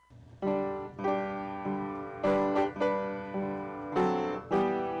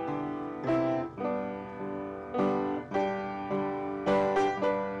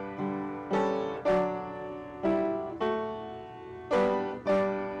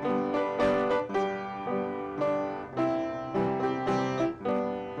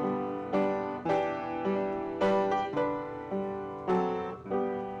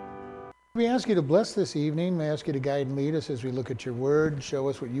We ask you to bless this evening. We ask you to guide and lead us as we look at your word. Show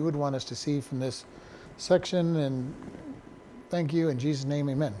us what you would want us to see from this section. And thank you. In Jesus' name,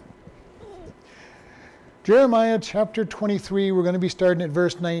 amen. Jeremiah chapter 23, we're going to be starting at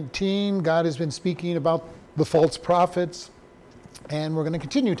verse 19. God has been speaking about the false prophets, and we're going to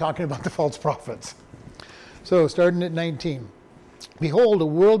continue talking about the false prophets. So, starting at 19. Behold, a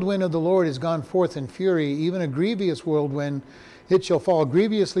whirlwind of the Lord is gone forth in fury, even a grievous whirlwind. It shall fall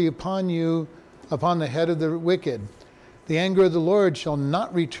grievously upon you, upon the head of the wicked. The anger of the Lord shall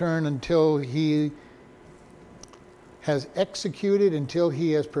not return until he has executed, until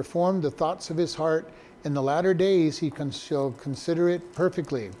he has performed the thoughts of his heart. In the latter days he shall consider it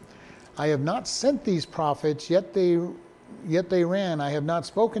perfectly. I have not sent these prophets, yet they ran. I have not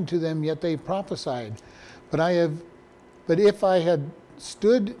spoken to them, yet they prophesied. But if they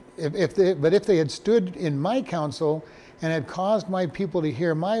had stood in my counsel and had caused my people to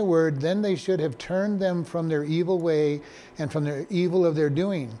hear my word, then they should have turned them from their evil way and from their evil of their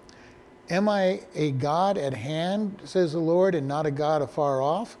doing. Am I a God at hand, says the Lord, and not a God afar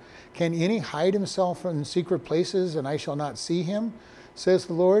off? Can any hide himself from secret places, and I shall not see him, says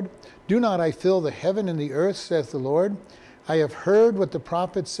the Lord? Do not I fill the heaven and the earth, saith the Lord? I have heard what the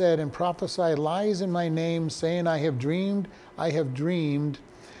prophets said, and prophesied lies in my name, saying, I have dreamed.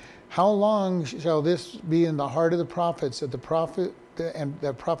 How long shall this be in the heart of the prophets,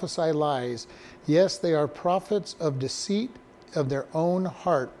 that prophesy lies? Yes, they are prophets of deceit of their own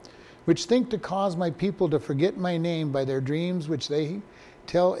heart, which think to cause my people to forget my name by their dreams, which they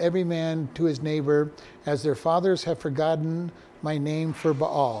tell every man to his neighbor, as their fathers have forgotten my name for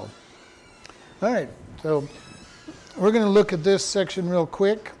Baal. All right, so we're going to look at this section real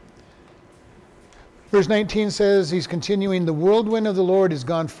quick. Verse 19 says, he's continuing, the whirlwind of the Lord is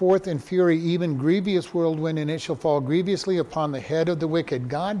gone forth in fury, even grievous whirlwind, and it shall fall grievously upon the head of the wicked.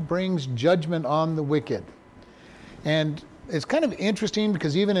 God brings judgment on the wicked. And it's kind of interesting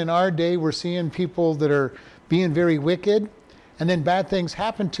because even in our day, we're seeing people that are being very wicked, and then bad things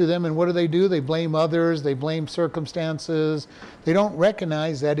happen to them, and what do? They blame others, they blame circumstances. They don't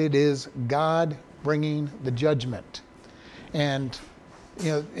recognize that it is God bringing the judgment. And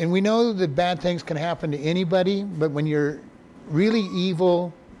we know that bad things can happen to anybody, but when you're really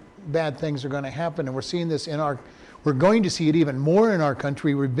evil, bad things are going to happen. And we're seeing this we're going to see it even more in our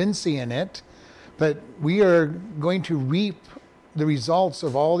country. We've been seeing it. But we are going to reap the results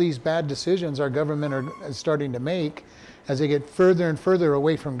of all these bad decisions our government is starting to make as they get further and further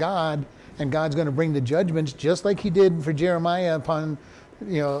away from God, and God's going to bring the judgments just like he did for Jeremiah upon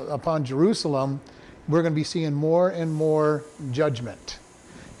Jerusalem. We're going to be seeing more and more judgment.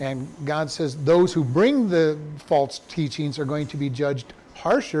 And God says those who bring the false teachings are going to be judged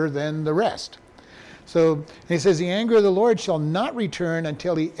harsher than the rest. So he says, the anger of the Lord shall not return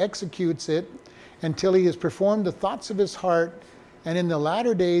until he executes it, until he has performed the thoughts of his heart, and in the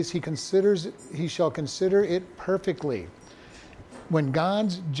latter days he shall consider it perfectly. When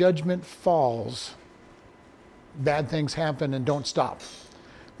God's judgment falls, bad things happen and don't stop.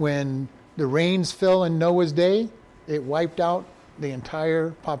 When the rains fell in Noah's day, it wiped out the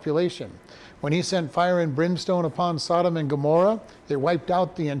entire population. When he sent fire and brimstone upon Sodom and Gomorrah, it wiped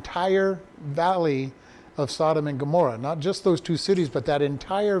out the entire valley of Sodom and Gomorrah. Not just those two cities, but that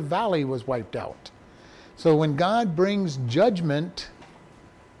entire valley was wiped out. So when God brings judgment,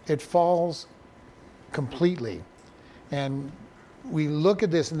 it falls completely. And we look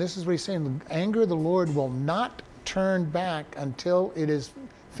at this, and this is what he's saying, the anger of the Lord will not turn back until it is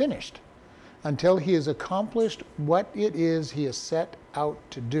finished, until he has accomplished what it is he has set out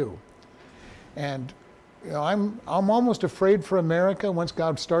to do. And I'm almost afraid for America once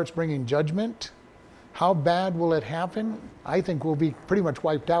God starts bringing judgment. How bad will it happen? I think we'll be pretty much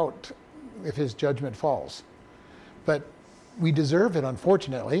wiped out if his judgment falls. But we deserve it,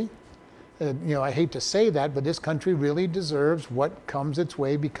 unfortunately. I hate to say that, but this country really deserves what comes its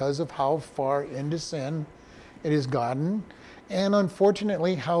way because of how far into sin it has gotten. And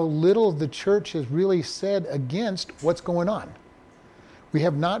unfortunately, how little the church has really said against what's going on. We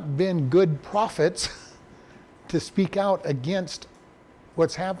have not been good prophets to speak out against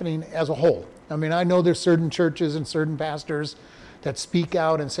what's happening as a whole. I mean, I know there's certain churches and certain pastors that speak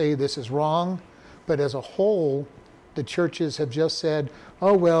out and say this is wrong, but as a whole, the churches have just said,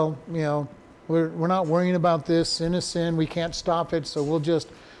 oh, well, we're not worrying about this. Sin is sin. We can't stop it, so we'll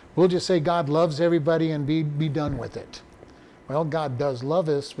just say God loves everybody and be done with it. Well, God does love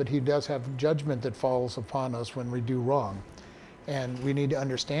us, but he does have judgment that falls upon us when we do wrong. And we need to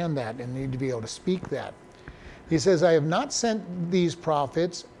understand that and need to be able to speak that. He says, I have not sent these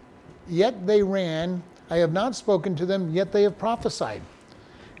prophets, yet they ran. I have not spoken to them, yet they have prophesied.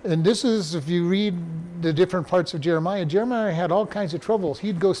 And this is, if you read the different parts of Jeremiah, Jeremiah had all kinds of troubles.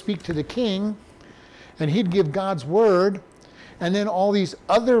 He'd go speak to the king, and he'd give God's word, and then all these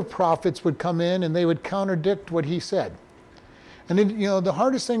other prophets would come in and they would contradict what he said. And then, the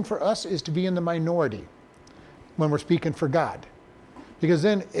hardest thing for us is to be in the minority when we're speaking for God. Because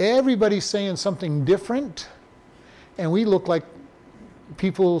then everybody's saying something different, and we look like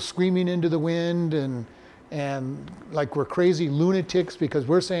people screaming into the wind and like we're crazy lunatics because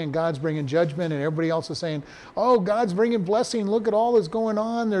we're saying God's bringing judgment, and everybody else is saying, oh, God's bringing blessing. Look at all that's going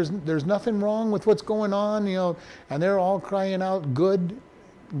on. There's nothing wrong with what's going on, and they're all crying out good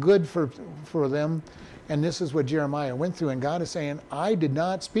for them. And this is what Jeremiah went through, and God is saying, I did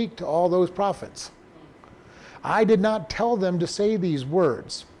not speak to all those prophets. I did not tell them to say these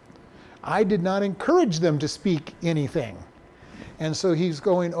words. I did not encourage them to speak anything. And so he's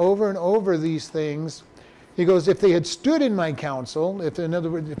going over and over these things. He goes, if they had stood in my counsel, in other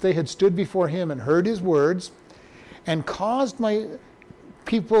words, if they had stood before him and heard his words and caused my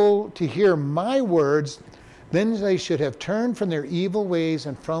people to hear my words, then they should have turned from their evil ways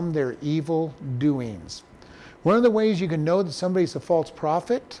and from their evil doings. One of the ways you can know that somebody's a false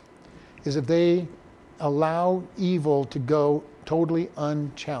prophet is if they allow evil to go totally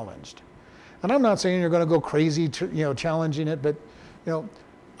unchallenged. And I'm not saying you're going to go crazy, challenging it, but,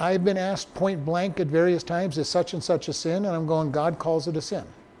 I've been asked point blank at various times, is such and such a sin? And I'm going, God calls it a sin.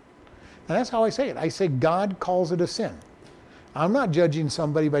 And that's how I say it. I say God calls it a sin. I'm not judging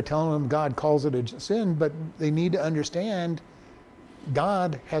somebody by telling them God calls it a sin, but they need to understand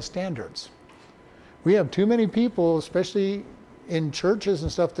God has standards. We have too many people, especially in churches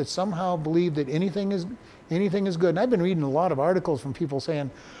and stuff, that somehow believe that anything is good. And I've been reading a lot of articles from people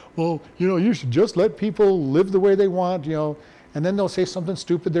saying, well, you should just let people live the way they want, and then they'll say something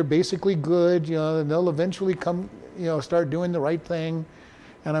stupid. They're basically good, and they'll eventually come, start doing the right thing.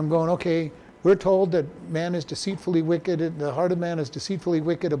 And I'm going, okay, we're told that man is deceitfully wicked. The heart of man is deceitfully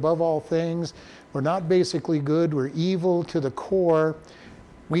wicked above all things. We're not basically good. We're evil to the core.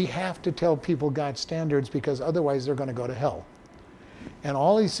 We have to tell people God's standards, because otherwise they're going to go to hell. And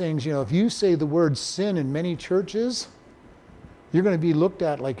all these things, if you say the word sin in many churches, you're going to be looked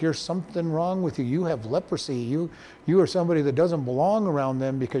at like you're something wrong with you. You have leprosy. You are somebody that doesn't belong around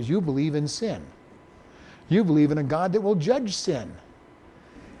them because you believe in sin. You believe in a God that will judge sin.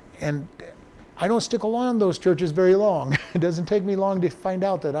 And I don't stick along those churches very long. It doesn't take me long to find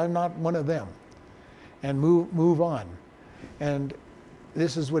out that I'm not one of them and move on. And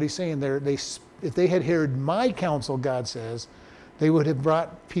this is what he's saying there. If they had heard my counsel, God says, they would have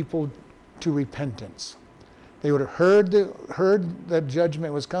brought people to repentance. They would have heard that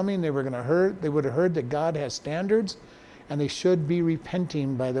judgment was coming. They would have heard that God has standards, and they should be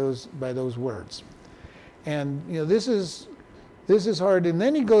repenting by those words. And this is hard. And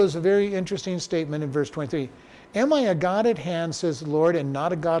then he goes a very interesting statement in verse 23. Am I a God at hand, says the Lord, and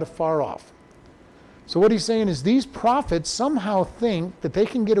not a God afar off? So what he's saying is these prophets somehow think that they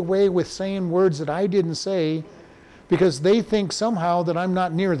can get away with saying words that I didn't say because they think somehow that I'm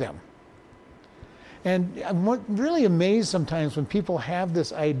not near them. And I'm really amazed sometimes when people have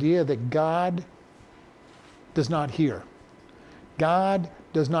this idea that God does not hear. God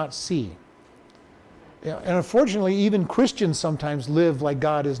does not see. And unfortunately, even Christians sometimes live like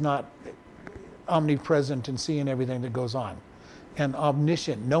God is not omnipresent and seeing everything that goes on, and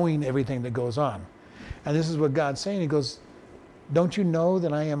omniscient, knowing everything that goes on. And this is what God's saying. He goes, don't you know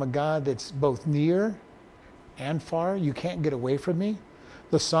that I am a God that's both near and far? You can't get away from me.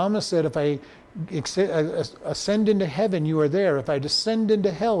 The psalmist said, if I ascend into heaven, you are there. If I descend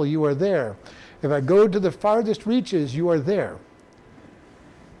into hell, you are there. If I go to the farthest reaches, you are there.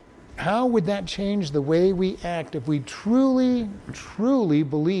 How would that change the way we act if we truly, truly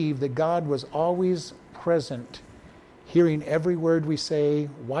believe that God was always present, hearing every word we say,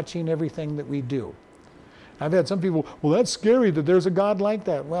 watching everything that we do? I've had some people, well, that's scary that there's a God like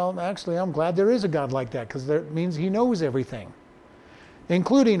that. Well, actually, I'm glad there is a God like that, because that means he knows everything,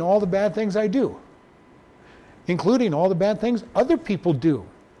 including all the bad things I do, including all the bad things other people do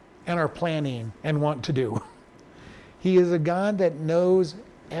and are planning and want to do. He is a God that knows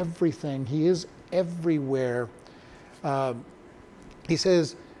everything. He is everywhere. He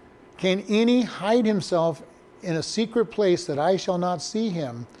says, can any hide himself in a secret place that I shall not see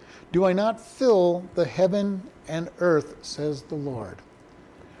him? Do I not fill the heaven and earth, says the Lord.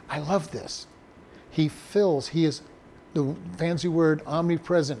 I love this. He fills. He is, the fancy word,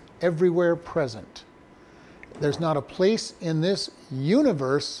 omnipresent, everywhere present. There's not a place in this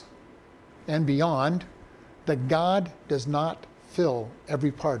universe and beyond that God does not fill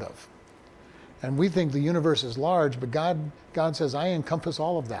every part of. And we think the universe is large, but God says, I encompass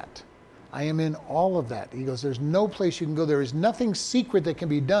all of that. I am in all of that. He goes, there's no place you can go. There is nothing secret that can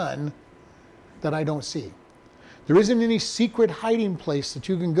be done that I don't see. There isn't any secret hiding place that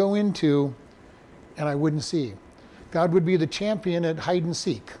you can go into and I wouldn't see. God would be the champion at hide and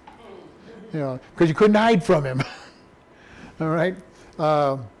seek, because you couldn't hide from him. All right?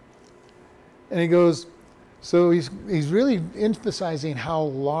 And he goes, so he's really emphasizing how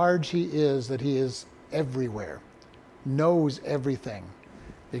large he is, that he is everywhere, knows everything,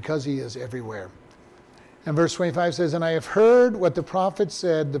 because he is everywhere. And verse 25 says, and I have heard what the prophets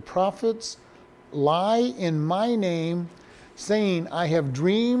said. The prophets lie in my name, saying, I have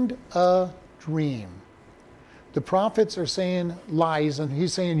dreamed a dream. The prophets are saying lies, and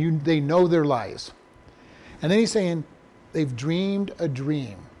he's saying they know they're lies. And then he's saying, they've dreamed a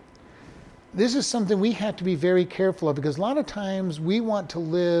dream. This is something we have to be very careful of, because a lot of times we want to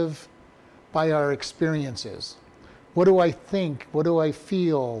live by our experiences. What do I think? What do I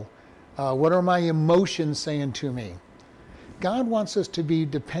feel? What are my emotions saying to me? God wants us to be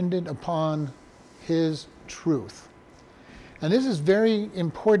dependent upon his truth. And this is very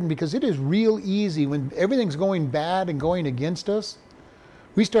important, because it is real easy when everything's going bad and going against us.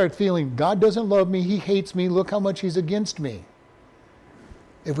 We start feeling, God doesn't love me, he hates me, look how much he's against me.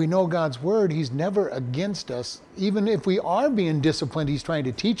 If we know God's word, he's never against us. Even if we are being disciplined, he's trying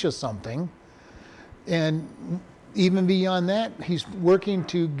to teach us something. And even beyond that, he's working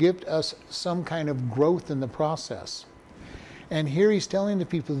to give us some kind of growth in the process. And here he's telling the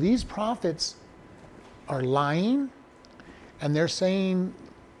people, these prophets are lying, and they're saying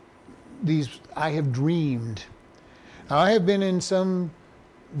I have dreamed. Now, I have been in some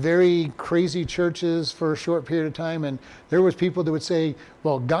very crazy churches for a short period of time, and there was people that would say,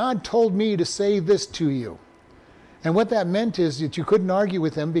 well, God told me to say this to you. And what that meant is that you couldn't argue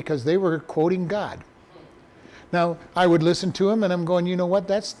with them, because they were quoting God. Now, I would listen to them, and I'm going, you know what,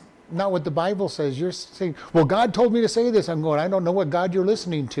 that's not what the Bible says. You're saying, well, God told me to say this. I'm going, I don't know what God you're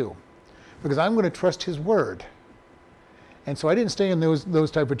listening to, because I'm going to trust his word. And so I didn't stay in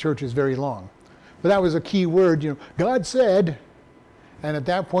those type of churches very long. But that was a key word, God said. And at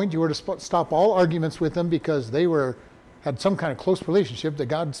that point, you were to stop all arguments with them, because they had some kind of close relationship that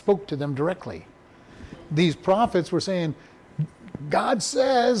God spoke to them directly. These prophets were saying, God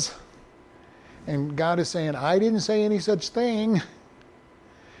says, and God is saying, I didn't say any such thing.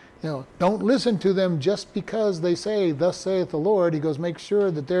 Don't listen to them just because they say, thus saith the Lord. He goes, make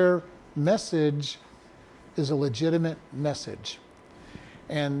sure that their message is a legitimate message.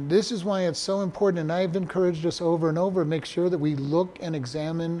 And this is why it's so important, and I've encouraged us over and over, make sure that we look and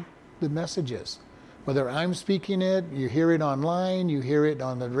examine the messages. Whether I'm speaking it, you hear it online, you hear it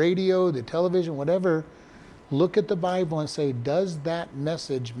on the radio, the television, whatever, look at the Bible and say, does that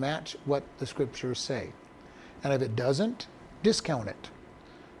message match what the scriptures say? And if it doesn't, discount it.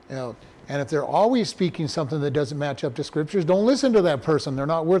 And if they're always speaking something that doesn't match up to scriptures, don't listen to that person. They're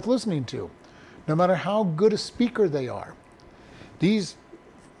not worth listening to, no matter how good a speaker they are. These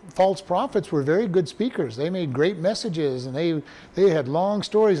false prophets were very good speakers. They made great messages, and they had long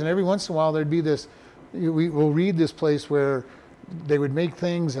stories, and every once in a while there'd be this, we'll read this place where they would make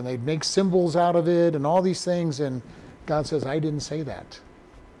things and they'd make symbols out of it and all these things, and God says, I didn't say that.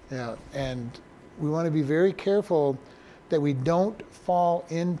 And we want to be very careful that we don't fall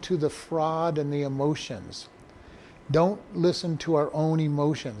into the fraud and the emotions. Don't listen to our own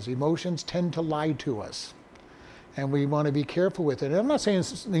emotions. Emotions tend to lie to us. And we want to be careful with it. And I'm not saying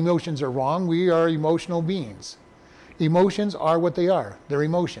emotions are wrong. We are emotional beings. Emotions are what they are. They're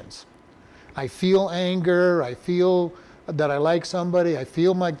emotions. I feel anger. I feel that I like somebody. I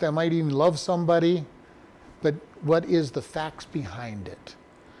feel like I might even love somebody. But what is the facts behind it?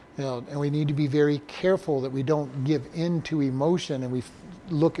 And we need to be very careful that we don't give in to emotion, and we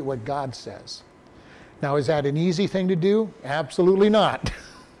look at what God says. Now, is that an easy thing to do? Absolutely not.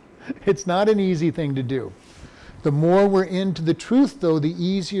 It's not an easy thing to do. The more we're into the truth, though, the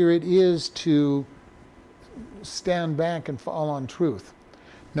easier it is to stand back and fall on truth,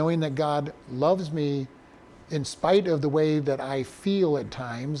 knowing that God loves me in spite of the way that I feel at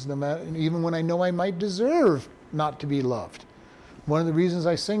times, even when I know I might deserve not to be loved. One of the reasons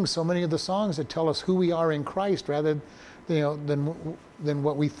I sing so many of the songs that tell us who we are in Christ rather than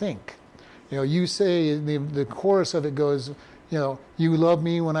what we think. You say, the chorus of it goes, you love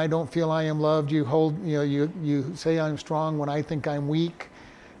me when I don't feel I am loved. You say I'm strong when I think I'm weak.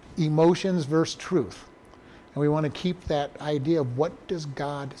 Emotions versus truth. And we want to keep that idea of what does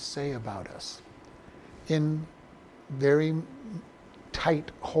God say about us in very tight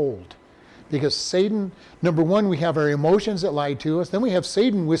hold. Because Satan, number one, we have our emotions that lie to us. Then we have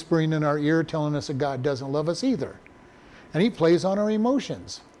Satan whispering in our ear telling us that God doesn't love us either. And he plays on our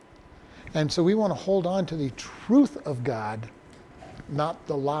emotions. And so we want to hold on to the truth of God, not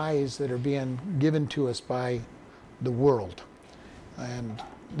the lies that are being given to us by the world. And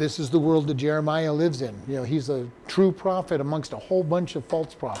this is the world that Jeremiah lives in. You know, he's a true prophet amongst a whole bunch of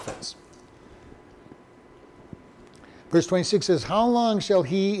false prophets. Verse 26 says, how long shall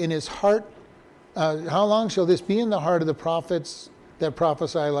he in his heart, how long shall this be in the heart of the prophets that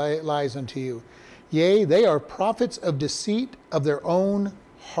prophesy lies unto you? Yea, they are prophets of deceit of their own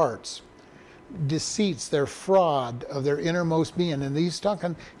hearts. Deceits, their fraud of their innermost being. And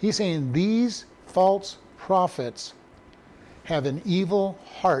he's saying these false prophets have an evil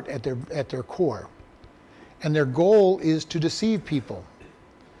heart at their core. And their goal is to deceive people.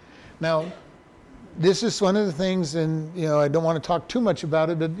 Now, this is one of the things, and I don't want to talk too much about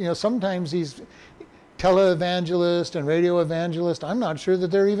it, but sometimes these televangelists and radio evangelists, I'm not sure that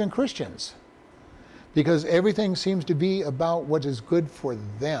they're even Christians. Because everything seems to be about what is good for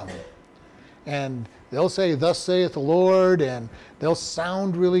them. And they'll say, thus saith the Lord, and they'll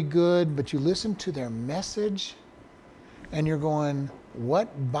sound really good, but you listen to their message, and you're going,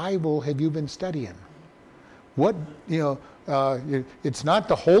 what Bible have you been studying? What, it's not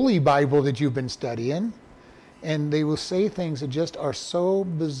the Holy Bible that you've been studying. And they will say things that just are so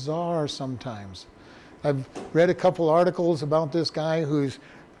bizarre sometimes. I've read a couple articles about this guy who's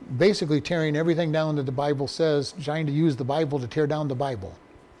basically tearing everything down that the Bible says, trying to use the Bible to tear down the Bible.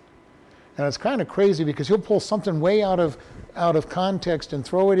 And it's kind of crazy because he'll pull something way out of context and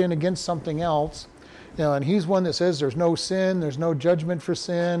throw it in against something else. And he's one that says there's no sin, there's no judgment for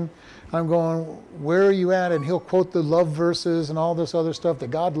sin. I'm going, where are you at? And he'll quote the love verses and all this other stuff,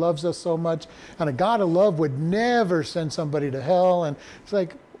 that God loves us so much. And a God of love would never send somebody to hell. And it's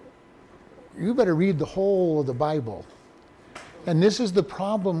like, you better read the whole of the Bible. And this is the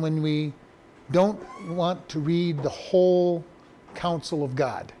problem when we don't want to read the whole counsel of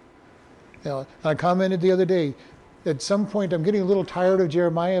God. I commented the other day, at some point I'm getting a little tired of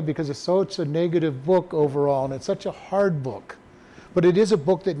Jeremiah because it's such a negative book overall, and it's such a hard book. But it is a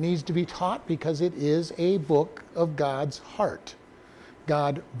book that needs to be taught because it is a book of God's heart.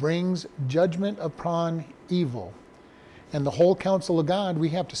 God brings judgment upon evil. And the whole counsel of God, we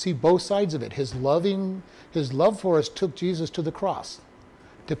have to see both sides of it. His love for us took Jesus to the cross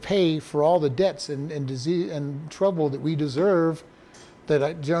to pay for all the debts and disease and trouble that we deserve,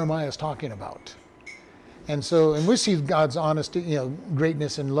 that Jeremiah is talking about. And we see God's honesty,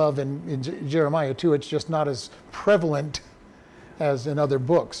 greatness and love in Jeremiah too. It's just not as prevalent as in other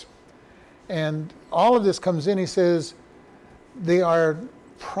books. And all of this comes in, he says, they are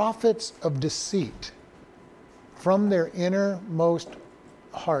prophets of deceit from their innermost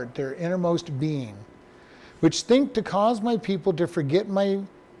heart, their innermost being, which think to cause my people to forget my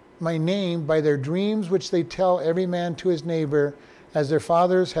name by their dreams which they tell every man to his neighbor, as their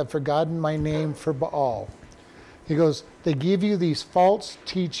fathers have forgotten my name for Baal. He goes, they give you these false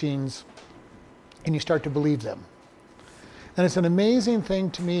teachings and you start to believe them. And it's an amazing thing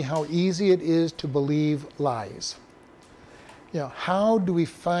to me how easy it is to believe lies. How do we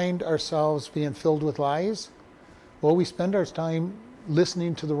find ourselves being filled with lies? Well, we spend our time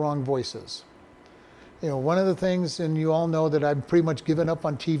listening to the wrong voices. One of the things, and you all know that I've pretty much given up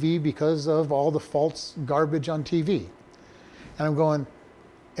on TV because of all the false garbage on TV. And I'm going,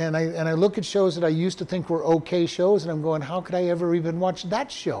 and I look at shows that I used to think were okay shows, and I'm going, how could I ever even watch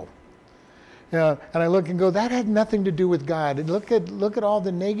that show? And I look and go, that had nothing to do with God. And look at all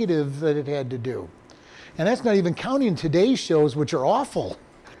the negative that it had to do. And that's not even counting today's shows, which are awful.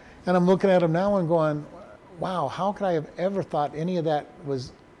 And I'm looking at them now and going, wow, how could I have ever thought any of that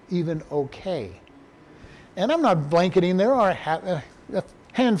was even okay? And I'm not blanketing. There are a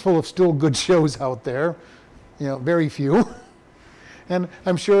handful of still good shows out there, very few. And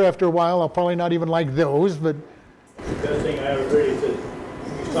I'm sure after a while I'll probably not even like those, but... The best thing I ever heard is that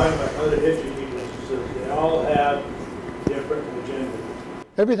when he's talking about other history people, he says they all have different agendas.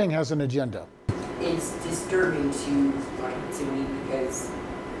 Everything has an agenda. It's disturbing to me because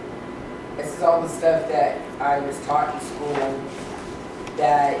this is all the stuff that I was taught in school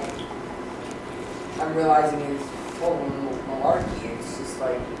that I'm realizing is full of malarkey. It's just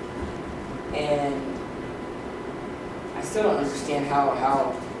like, and I still don't understand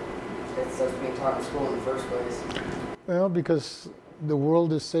how that stuff's being taught in school in the first place. Well, because the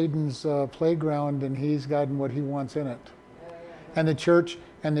world is Satan's playground, and he's gotten what he wants in it. And the church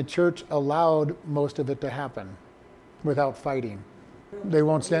allowed most of it to happen without fighting. They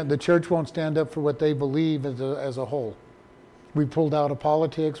won't stand. The church won't stand up for what they believe as a whole. We pulled out of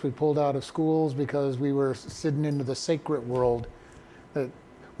politics, we pulled out of schools because we were sitting into the sacred world that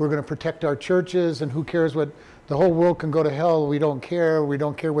we're going to protect our churches, and who cares what, the whole world can go to hell, we don't care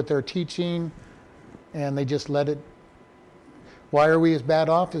what they're teaching, and they just let it. Why are we as bad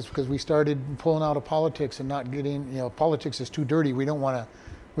off? Is because we started pulling out of politics and not getting, politics is too dirty. We don't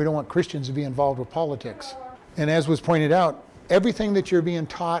want Christians to be involved with politics. And as was pointed out, everything that you're being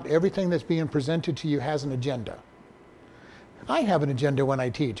taught, everything that's being presented to you has an agenda. I have an agenda when I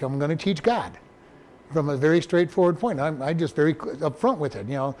teach. I'm going to teach God from a very straightforward point. I'm just very upfront with it.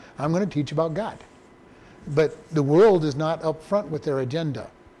 I'm going to teach about God. But the world is not upfront with their agenda.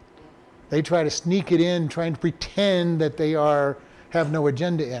 They try to sneak it in, trying to pretend that they have no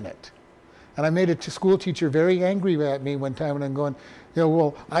agenda in it. And I made a school teacher very angry at me one time, and I'm going,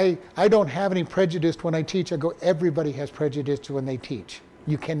 well, I don't have any prejudice when I teach. I go, everybody has prejudice when they teach.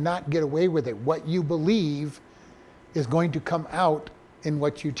 You cannot get away with it. What you believe is going to come out in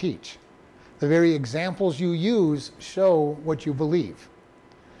what you teach. The very examples you use show what you believe.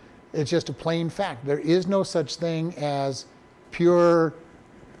 It's just a plain fact. There is no such thing as pure,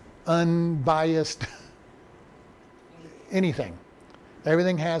 unbiased anything.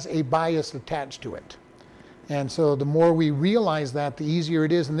 Everything has a bias attached to it. And so the more we realize that, the easier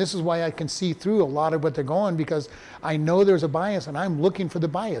it is. And this is why I can see through a lot of what they're going, because I know there's a bias and I'm looking for the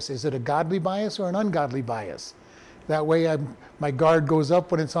bias. Is it a godly bias or an ungodly bias? That way my guard goes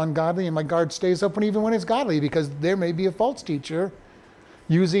up when it's ungodly, and my guard stays up even when it's godly, because there may be a false teacher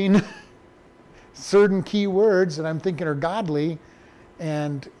using certain key words that I'm thinking are godly,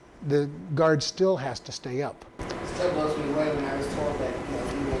 and the guard still has to stay up. Still blows me away when I was told that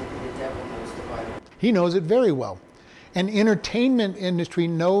even the devil knows the Bible. He knows it very well. And entertainment industry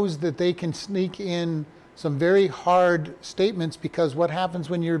knows that they can sneak in some very hard statements, because what happens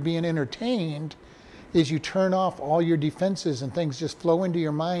when you're being entertained is you turn off all your defenses and things just flow into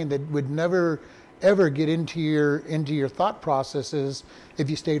your mind that would never ever get into your thought processes if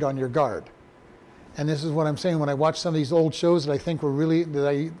you stayed on your guard. And this is what I'm saying when I watch some of these old shows that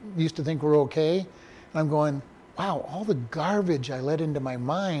I used to think were okay, and I'm going, wow, all the garbage I let into my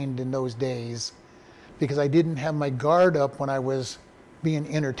mind in those days because I didn't have my guard up when I was being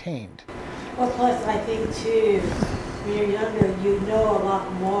entertained. Well, plus I think too, when you're younger, you know a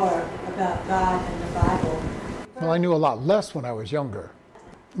lot more about God and the Bible. Well, I knew a lot less when I was younger.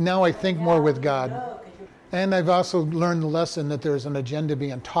 Now I think more with God. And I've also learned the lesson that there's an agenda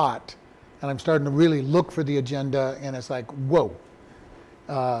being taught. And I'm starting to really look for the agenda, and it's like, whoa.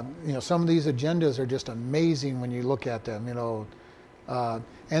 Some of these agendas are just amazing when you look at them,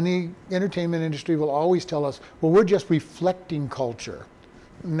 and the entertainment industry will always tell us, well, we're just reflecting culture.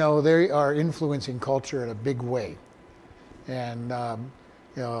 No, they are influencing culture in a big way. And,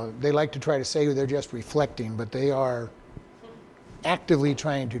 they like to try to say they're just reflecting, but they are actively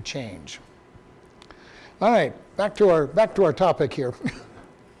trying to change. All right, back to our topic here.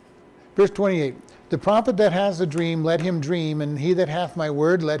 Verse 28, the prophet that has a dream, let him dream, and he that hath my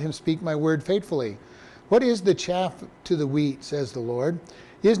word, let him speak my word faithfully. What is the chaff to the wheat, says the Lord?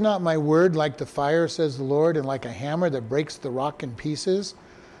 Is not my word like the fire, says the Lord, and like a hammer that breaks the rock in pieces?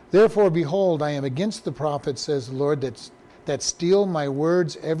 Therefore, behold, I am against the prophets, says the Lord, that steal my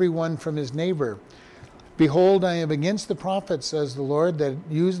words, every one from his neighbor. Behold, I am against the prophets, says the Lord, that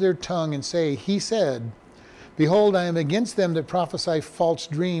use their tongue and say, he said. Behold, I am against them that prophesy false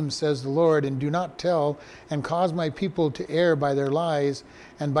dreams, says the Lord, and do not tell, and cause my people to err by their lies,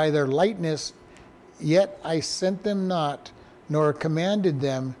 and by their lightness. Yet I sent them not, nor commanded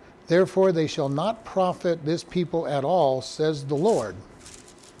them. Therefore they shall not profit this people at all, says the Lord.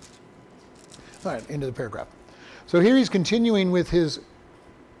 All right, into the paragraph. So here he's continuing with his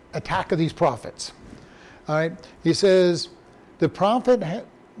attack of these prophets. All right, he says, the prophet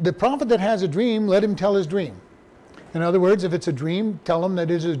that has a dream, let him tell his dream. In other words, if it's a dream, tell him that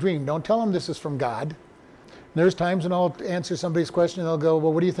it is a dream. Don't tell him this is from God. There's times when I'll answer somebody's question and they'll go,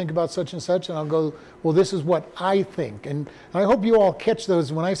 well, what do you think about such and such? And I'll go, well, this is what I think. And I hope you all catch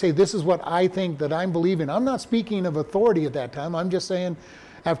those when I say this is what I think that I'm believing. I'm not speaking of authority at that time. I'm just saying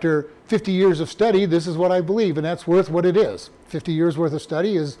after 50 years of study, this is what I believe, and that's worth what it is. 50 years worth of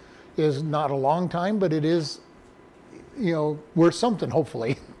study is not a long time, but it is, worth something,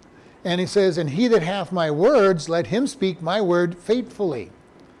 hopefully. And he says, and he that hath my words, let him speak my word faithfully.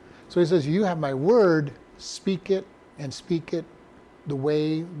 So he says, you have my word, speak it, and speak it the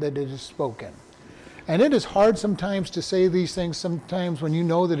way that it is spoken. And it is hard sometimes to say these things sometimes when you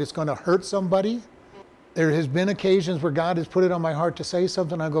know that it's going to hurt somebody. there has been occasions where God has put it on my heart to say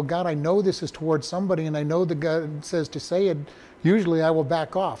something. I go, God, I know this is towards somebody, and I know that God says to say it. Usually I will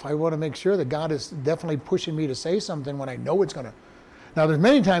back off. I want to make sure that God is definitely pushing me to say something when I know it's going to. Now, there's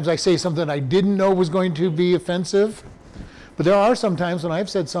many times I say something I didn't know was going to be offensive, but there are some times when I've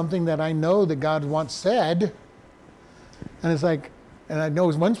said something that I know that God wants said, and it's like, and I know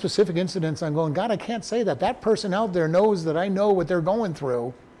one specific incident, I'm going, God, I can't say that. That person out there knows that I know what they're going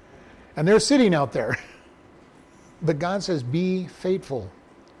through, and they're sitting out there. But God says, be faithful.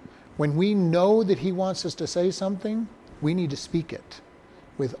 When we know that he wants us to say something, we need to speak it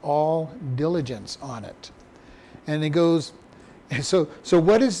with all diligence on it. And it goes, so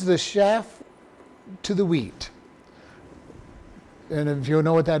what is the chaff to the wheat? And if you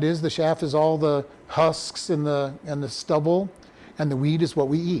know what that is, the chaff is all the husks and the stubble, and the wheat is what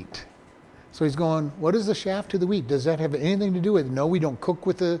we eat. So he's going, what is the chaff to the wheat? Does that have anything to do with it? No, we don't cook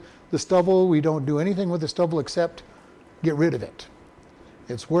with the stubble. We don't do anything with the stubble except get rid of it.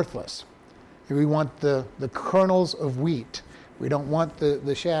 It's worthless. We want the kernels of wheat. We don't want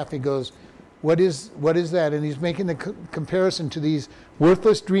the chaff. He goes, what is that? And he's making the comparison to these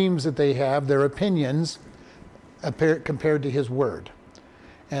worthless dreams that they have, their opinions, compared to his word.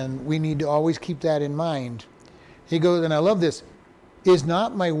 And we need to always keep that in mind. He goes, and I love this, is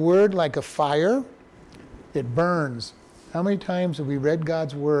not my word like a fire? It burns. How many times have we read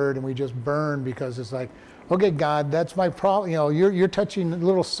God's word and we just burn because it's like, okay, God, that's my problem. You know, you're touching a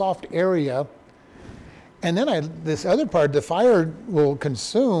little soft area. And then this other part, the fire will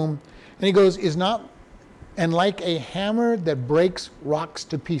consume. And he goes, is not, and like a hammer that breaks rocks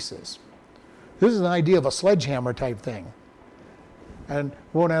to pieces. This is an idea of a sledgehammer type thing. And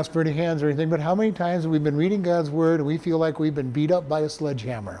won't ask for any hands or anything, but how many times have we been reading God's word and we feel like we've been beat up by a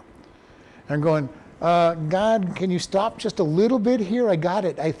sledgehammer? And going, God, can you stop just a little bit here? I got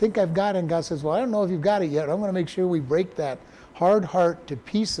it. I think I've got it. And God says, well, I don't know if you've got it yet. I'm going to make sure we break that hard heart to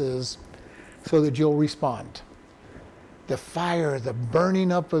pieces so that you'll respond. The fire, the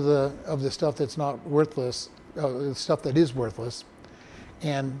burning up of the stuff that's not worthless, the stuff that is worthless,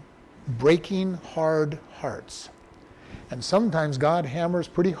 and breaking hard hearts. And sometimes God hammers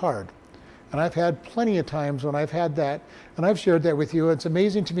pretty hard. And I've had plenty of times when I've had that, and I've shared that with you. It's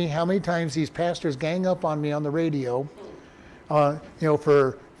amazing to me how many times these pastors gang up on me on the radio,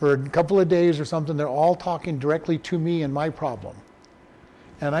 for a couple of days or something. They're all talking directly to me and my problem.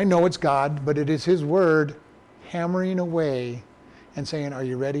 And I know it's God, but it is his word hammering away and saying, are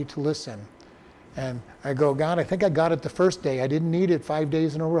you ready to listen? And I go, God, I think I got it the first day. I didn't need it 5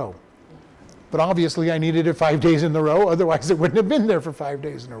 days in a row. But obviously I needed it 5 days in a row, otherwise it wouldn't have been there for 5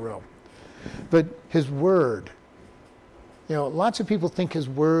 days in a row. But his word, lots of people think his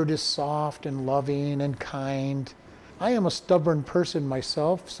word is soft and loving and kind. I am a stubborn person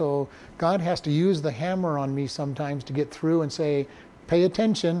myself, so God has to use the hammer on me sometimes to get through and say, pay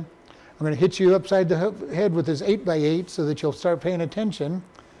attention. I'm going to hit you upside the head with this 8x8 so that you'll start paying attention.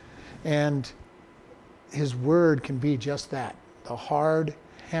 And his word can be just that, the hard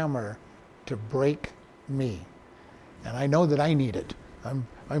hammer to break me. And I know that I need it.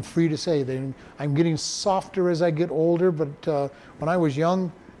 I'm free to say that I'm getting softer as I get older, but when I was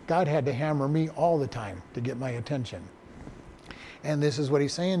young, God had to hammer me all the time to get my attention. And this is what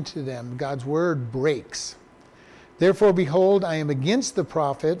he's saying to them. God's word breaks. Therefore, behold, I am against the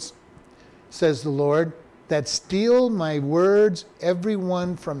prophets, says the Lord, that steal my words, every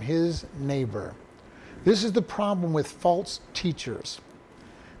one from his neighbor. This is the problem with false teachers.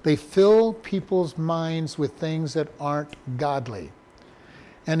 They fill people's minds with things that aren't godly.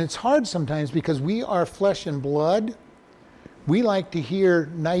 And it's hard sometimes because we are flesh and blood. We like to hear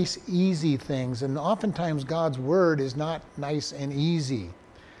nice, easy things. And oftentimes God's word is not nice and easy.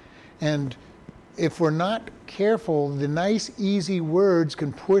 And if we're not careful, the nice, easy words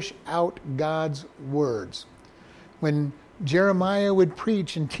can push out God's words. When Jeremiah would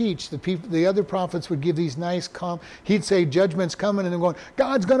preach and teach, the other prophets would give these nice, calm. He'd say, "Judgment's coming," and they're going,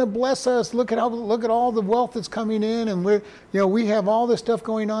 "God's going to bless us. Look at all the wealth that's coming in, and we have all this stuff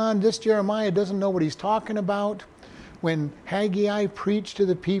going on." This Jeremiah doesn't know what he's talking about. When Haggai preached to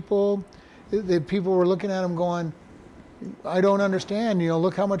the people were looking at him going, "I don't understand.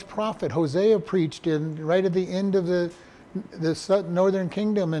 Look how much profit." Hosea preached right at the end of the northern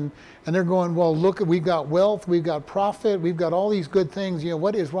kingdom, and they're going, "Well, look, we've got wealth, we've got profit, we've got all these good things.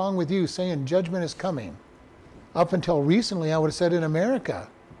 What is wrong with you saying judgment is coming?" Up until recently, I would have said in America,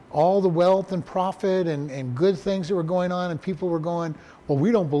 all the wealth and profit and good things that were going on, and people were going, "Well,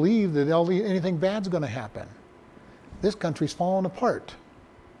 we don't believe that anything bad's going to happen." This country's falling apart.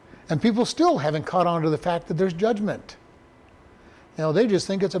 And people still haven't caught on to the fact that there's judgment. They just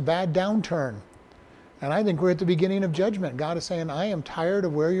think it's a bad downturn. And I think we're at the beginning of judgment. God is saying, I am tired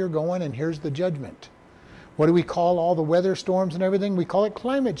of where you're going, and here's the judgment. What do we call all the weather storms and everything? We call it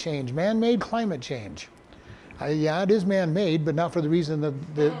climate change, man-made climate change. Yeah, it is man-made, but not for the reason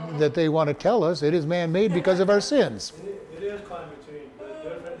that they want to tell us. It is man-made because of our sins. It is climate change, but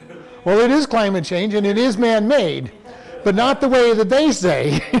different. Well, it is climate change, and it is man-made, but not the way that they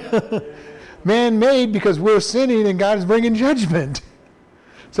say. Man-made because we're sinning and God is bringing judgment.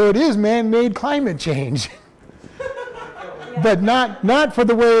 So it is man-made climate change, but not for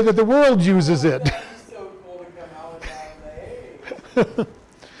the way that the world uses it.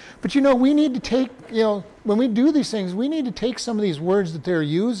 But we need to take, when we do these things, we need to take some of these words that they're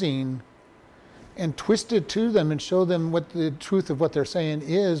using and twist it to them and show them what the truth of what they're saying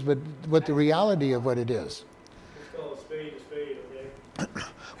is, but what the reality of what it is. Let's call a spade, okay?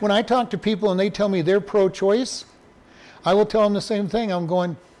 When I talk to people and they tell me they're pro-choice, I will tell them the same thing. I'm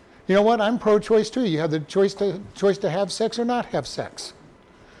going, you know what? I'm pro-choice too. You have the choice to have sex or not have sex.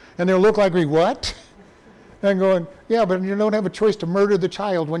 And they'll look like me, what? And I'm going, yeah, but you don't have a choice to murder the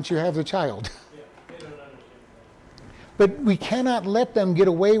child once you have the child. Yeah, they don't understand that. But we cannot let them get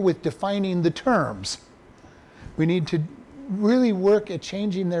away with defining the terms. We need to really work at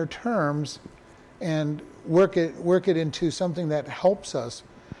changing their terms and work it into something that helps us,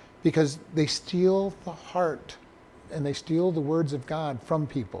 because they steal the heart and they steal the words of God from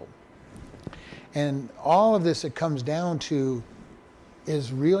people. And all of this, it comes down to,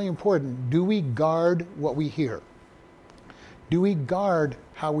 is really important. Do we guard what we hear? Do we guard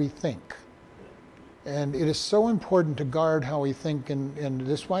how we think? And it is so important to guard how we think, and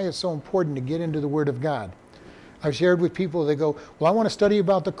this is why it's so important to get into the Word of God. I've shared with people, they go, well, I want to study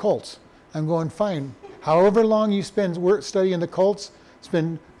about the cults. I'm going, fine. However long you spend studying the cults,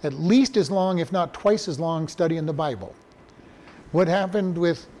 spend at least as long, if not twice as long, studying the Bible. What happened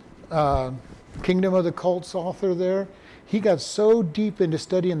with Kingdom of the Cults author there? He got so deep into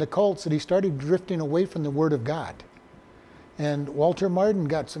studying the cults that he started drifting away from the Word of God. And Walter Martin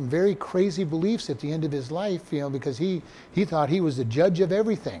got some very crazy beliefs at the end of his life, because he thought he was the judge of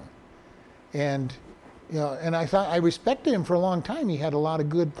everything. And and I respected him for a long time. He had a lot of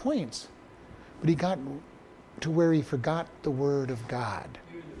good points, but he got to where he forgot the Word of God.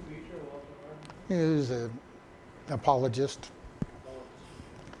 He was a preacher, Walter Martin. He was an apologist.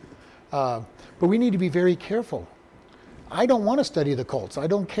 But we need to be very careful. I don't want to study the cults. I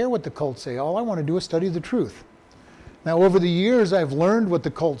don't care what the cults say. All I want to do is study the truth. Now, over the years, I've learned what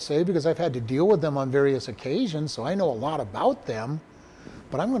the cults say because I've had to deal with them on various occasions, so I know a lot about them.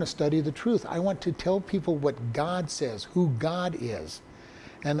 But I'm going to study the truth. I want to tell people what God says, who God is.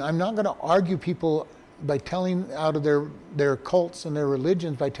 And I'm not going to argue people by telling out of their cults and their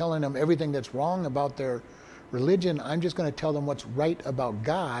religions, by telling them everything that's wrong about their religion. I'm just going to tell them what's right about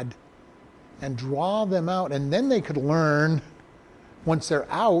God and draw them out. And then they could learn, once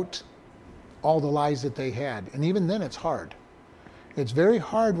they're out, all the lies that they had. And even then it's hard. It's very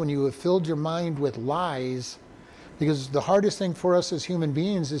hard when you have filled your mind with lies, because the hardest thing for us as human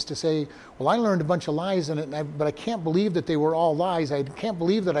beings is to say, well, I learned a bunch of lies, but I can't believe that they were all lies. I can't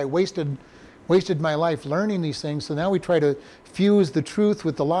believe that I wasted my life learning these things. So now we try to fuse the truth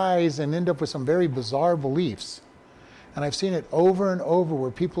with the lies and end up with some very bizarre beliefs. And I've seen it over and over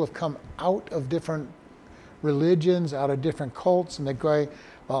where people have come out of different religions, out of different cults, and they go,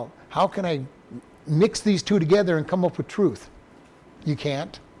 well, how can I mix these two together and come up with truth? You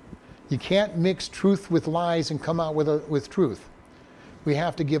can't. You can't mix truth with lies and come out with truth. We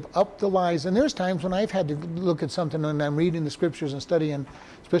have to give up the lies. And there's times when I've had to look at something and I'm reading the scriptures and studying,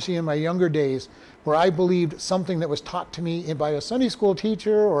 especially in my younger days, where I believed something that was taught to me by a Sunday school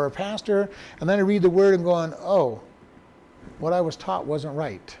teacher or a pastor, and then I read the word and going, oh, what I was taught wasn't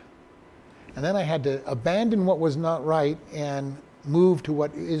right. And then I had to abandon what was not right and move to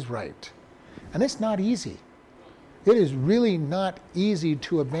what is right. And it's not easy. It is really not easy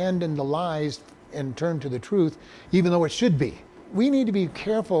to abandon the lies and turn to the truth, even though it should be. We need to be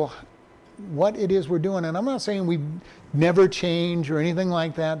careful what it is we're doing. And I'm not saying we never change or anything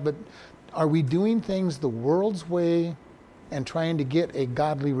like that, but are we doing things the world's way and trying to get a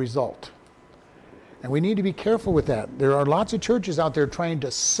godly result? And we need to be careful with that. There are lots of churches out there trying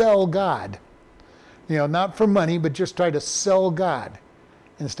to sell God. Not for money, but just try to sell God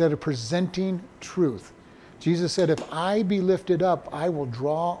instead of presenting truth. Jesus said, if I be lifted up, I will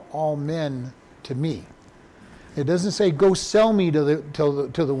draw all men to me. It doesn't say, go sell me to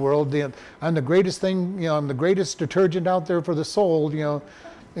the world. I'm the greatest thing, I'm the greatest detergent out there for the soul,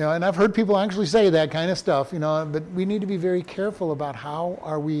 and I've heard people actually say that kind of stuff, but we need to be very careful about how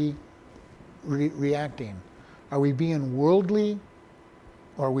are we reacting. Are we being worldly,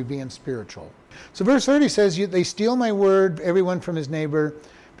 Or are we being spiritual? So verse 30 says, they steal my word, everyone from his neighbor.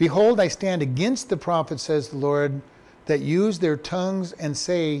 Behold, I stand against the prophets, says the Lord, that use their tongues and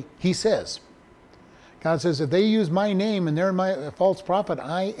say, he says. God says, if they use my name and they're my false prophet,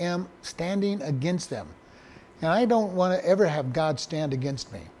 I am standing against them. And I don't want to ever have God stand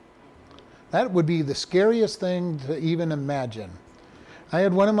against me. That would be the scariest thing to even imagine. I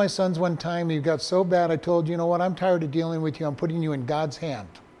had one of my sons one time, he got so bad, I told, you know what, I'm tired of dealing with you, I'm putting you in God's hand.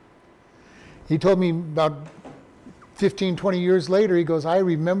 He told me about 15, 20 years later, he goes, I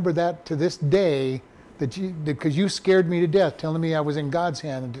remember that to this day, because you scared me to death, telling me I was in God's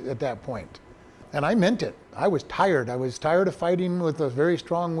hand at that point. And I meant it. I was tired. I was tired of fighting with a very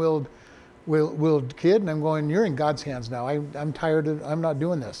strong-willed kid, and I'm going, you're in God's hands now. I'm tired of, I'm not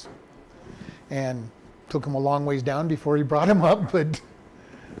doing this. And took him a long ways down before he brought him up, but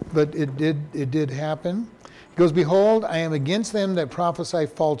it did happen. He goes, behold, I am against them that prophesy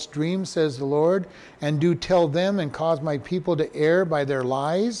false dreams, says the Lord, and do tell them and cause my people to err by their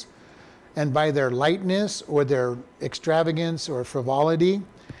lies and by their lightness or their extravagance or frivolity.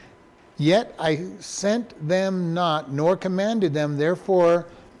 Yet I sent them not, nor commanded them, therefore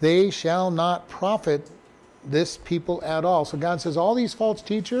they shall not profit this people at all. So God says all these false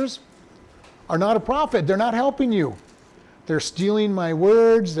teachers are not a prophet. They're not helping you. They're stealing my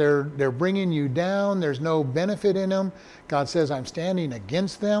words. They're bringing you down. There's no benefit in them. God says I'm standing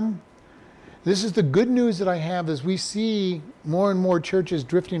against them. This is the good news that I have as we see more and more churches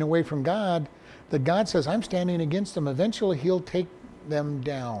drifting away from God, that God says I'm standing against them. Eventually he'll take them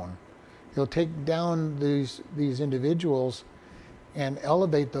down. He'll take down these individuals and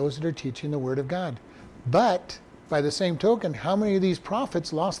elevate those that are teaching the Word of God. But by the same token, how many of these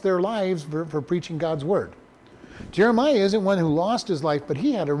prophets lost their lives for preaching God's Word? Jeremiah isn't one who lost his life, but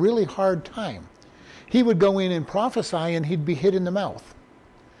he had a really hard time. He would go in and prophesy and he'd be hit in the mouth.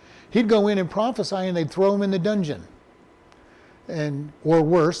 He'd go in and prophesy and they'd throw him in the dungeon. Or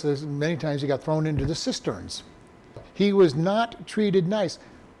worse, many times he got thrown into the cisterns. He was not treated nice.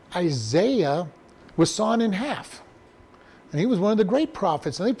 Isaiah was sawn in half. And he was one of the great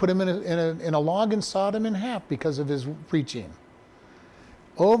prophets. And they put him in a log and sawed him in half because of his preaching.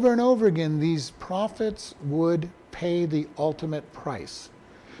 Over and over again, these prophets would pay the ultimate price.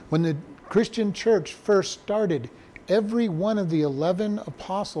 When the Christian church first started, every one of the 11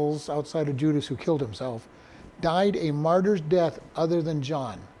 apostles outside of Judas who killed himself died a martyr's death other than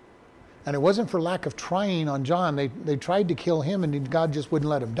John. And it wasn't for lack of trying on John. They tried to kill him and God just wouldn't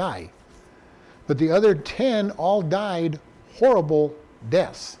let him die. But the other 10 all died horrible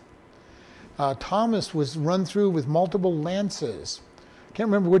deaths. Thomas was run through with multiple lances. I can't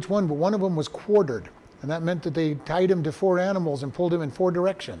remember which one, but one of them was quartered. And that meant that they tied him to 4 animals and pulled him in 4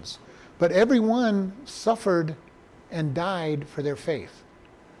 directions. But everyone suffered and died for their faith.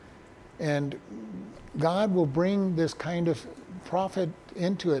 And God will bring this kind of prophet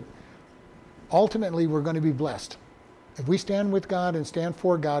into it. Ultimately, we're going to be blessed. If we stand with God and stand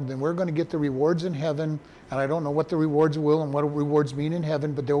for God, then we're going to get the rewards in heaven. And I don't know what the rewards will and what rewards mean in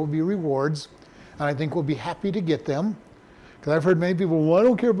heaven, but there will be rewards. And I think we'll be happy to get them. Because I've heard many people, well, I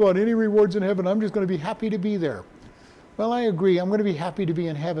don't care about any rewards in heaven. I'm just going to be happy to be there. Well, I agree. I'm going to be happy to be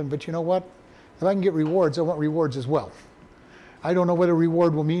in heaven. But you know what? If I can get rewards, I want rewards as well. I don't know what a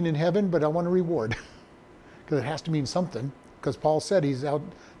reward will mean in heaven, but I want a reward. Because it has to mean something. Because Paul said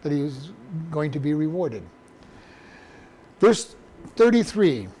that he's going to be rewarded. Verse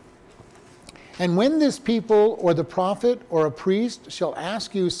 33. And when this people or the prophet or a priest shall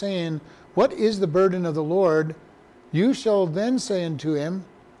ask you, saying, what is the burden of the Lord? You shall then say unto him,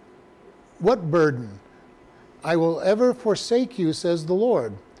 what burden? I will ever forsake you, says the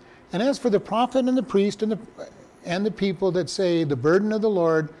Lord. And as for the prophet and the priest and the people that say, the burden of the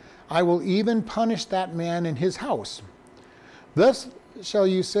Lord, I will even punish that man in his house. Thus shall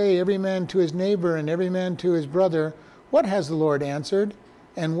you say, every man to his neighbor and every man to his brother, what has the Lord answered?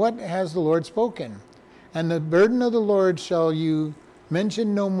 And what has the Lord spoken? And the burden of the Lord shall you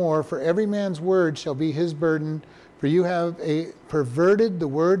mention no more, for every man's word shall be his burden. For you have perverted the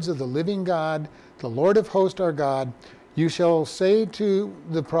words of the living God, the Lord of hosts our God. You shall say to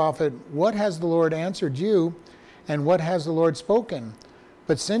the prophet, what has the Lord answered you? And what has the Lord spoken?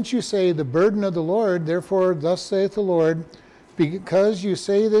 But since you say the burden of the Lord, therefore thus saith the Lord, because you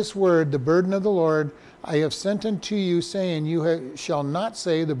say this word, the burden of the Lord, I have sent unto you, saying, you shall not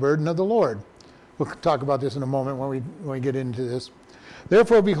say the burden of the Lord. We'll talk about this in a moment when we get into this.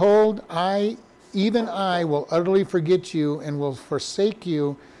 Therefore, behold, even I will utterly forget you and will forsake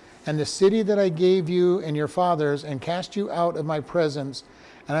you and the city that I gave you and your fathers, and cast you out of my presence.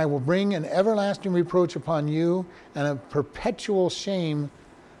 And I will bring an everlasting reproach upon you and a perpetual shame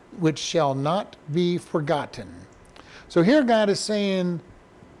which shall not be forgotten. So here God is saying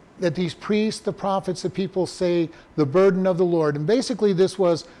that these priests, the prophets, the people say the burden of the Lord. And basically this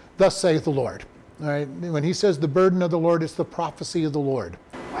was, thus saith the Lord. All right? When he says the burden of the Lord, it's the prophecy of the Lord.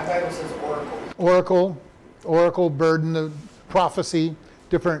 My Bible says oracle. Oracle, burden, the prophecy,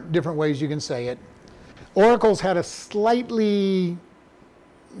 different ways you can say it. Oracles had a slightly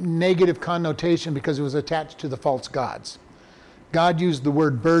negative connotation because it was attached to the false gods. God used the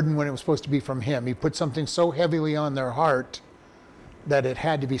word burden when it was supposed to be from him. He put something so heavily on their heart that it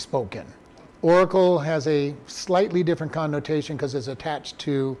had to be spoken. Oracle has a slightly different connotation because it's attached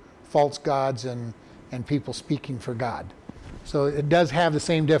to false gods and people speaking for God. So it does have the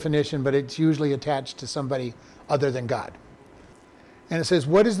same definition, but it's usually attached to somebody other than God. And it says,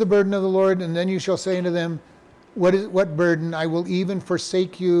 what is the burden of the Lord? And then you shall say unto them, what burden? I will even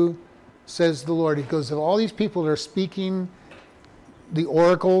forsake you, says the Lord. He goes, of all these people that are speaking the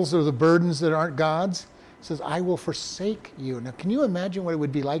oracles or the burdens that aren't God's, he says, I will forsake you. Now, can you imagine what it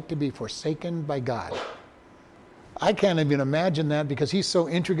would be like to be forsaken by God? I can't even imagine that because he's so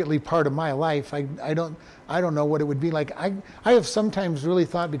intricately part of my life. I don't know what it would be like. I have sometimes really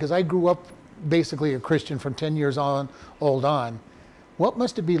thought, because I grew up basically a Christian from 10 years old on, what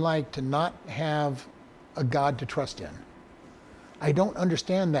must it be like to not have a God to trust in? I don't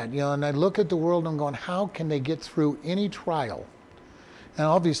understand that, and I look at the world and I'm going, how can they get through any trial? And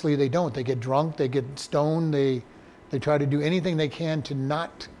obviously they don't. They get drunk, they get stoned, they try to do anything they can to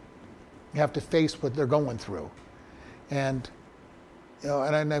not have to face what they're going through. And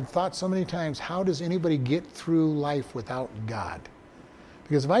and I've thought so many times, how does anybody get through life without God?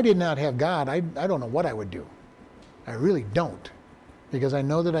 Because if I did not have God, I don't know what I would do. I really don't. Because I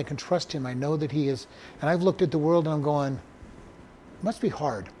know that I can trust him. I know that he is. And I've looked at the world and I'm going, it must be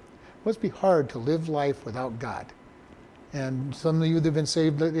hard. It must be hard to live life without God. And some of you that have been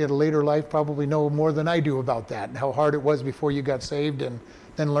saved at a later life probably know more than I do about that, and how hard it was before you got saved and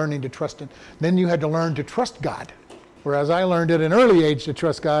then learning to trust him. Then you had to learn to trust God. Whereas I learned at an early age to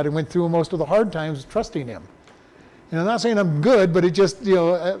trust God and went through most of the hard times trusting him. And I'm not saying I'm good, but it just,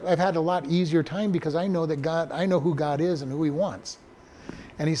 I've had a lot easier time because I know that I know who God is and who he wants.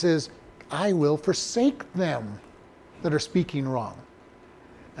 And he says, I will forsake them that are speaking wrong.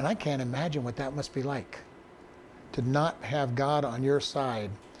 And I can't imagine what that must be like, to not have God on your side.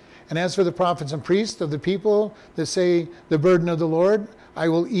 And as for the prophets and priests of the people that say the burden of the Lord, I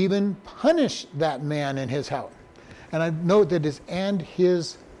will even punish that man and his house. And I note that it's and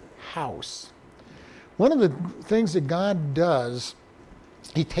his house. One of the things that God does,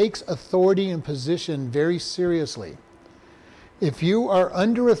 he takes authority and position very seriously. If you are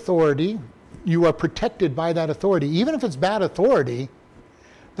under authority, you are protected by that authority. Even if it's bad authority,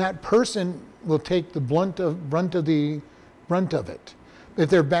 that person will take the brunt of it. If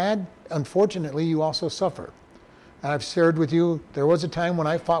they're bad, unfortunately, you also suffer. And I've shared with you, there was a time when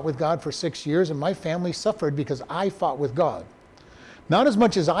I fought with God for 6 years, and my family suffered because I fought with God. Not as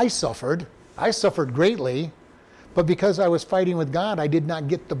much as I suffered greatly, but because I was fighting with God, I did not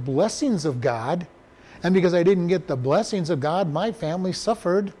get the blessings of God. And because I didn't get the blessings of God, my family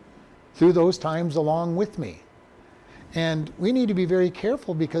suffered through those times along with me. And we need to be very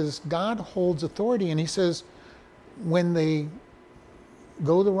careful because God holds authority, and he says when they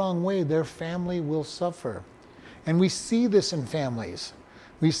go the wrong way, their family will suffer. And we see this in families.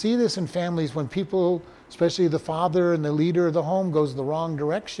 We see this in families when people, especially the father and the leader of the home, goes the wrong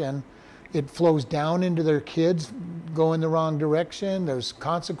direction. It flows down into their kids, go in the wrong direction. There's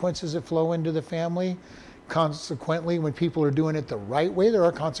consequences that flow into the family. Consequently, when people are doing it the right way, there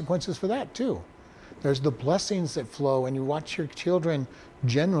are consequences for that too. There's the blessings that flow, and you watch your children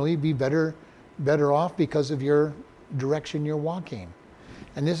generally be better off because of your direction you're walking.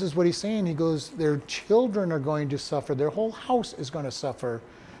 And this is what he's saying. He goes, their children are going to suffer. Their whole house is going to suffer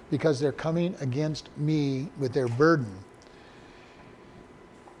because they're coming against me with their burden.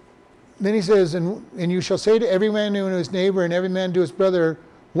 Then he says, and you shall say to every man to his neighbor and every man to his brother,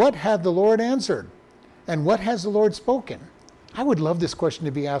 what hath the Lord answered? And what has the Lord spoken? I would love this question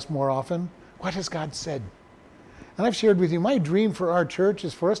to be asked more often. What has God said? And I've shared with you, my dream for our church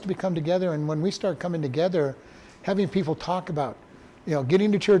is for us to come together, and when we start coming together, having people talk about,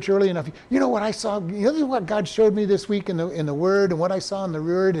 getting to church early enough. What I saw, this is what God showed me this week in the Word, and what I saw in the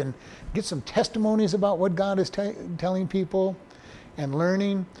Word, and get some testimonies about what God is telling people and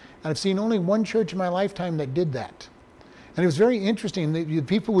learning. And I've seen only one church in my lifetime that did that. And it was very interesting. The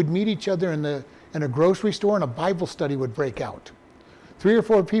people would meet each other in a grocery store, and a Bible study would break out. 3 or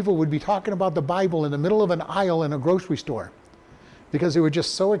 4 people would be talking about the Bible in the middle of an aisle in a grocery store because they were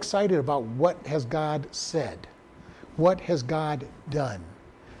just so excited about what has God said. What has God done?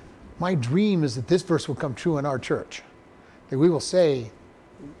 My dream is that this verse will come true in our church. That we will say,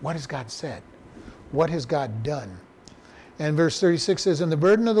 what has God said? What has God done? And verse 36 says, and the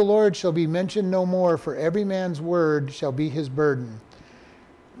burden of the Lord shall be mentioned no more, for every man's word shall be his burden.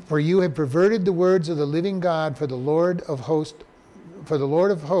 For you have perverted the words of the living God, for the Lord of hosts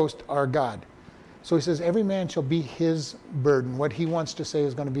our God. So he says, every man shall be his burden. What he wants to say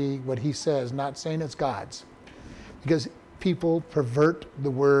is going to be what he says, not saying it's God's. Because people pervert the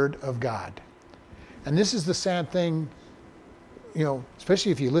word of God. And this is the sad thing,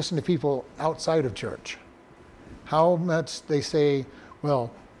 especially if you listen to people outside of church. How much they say,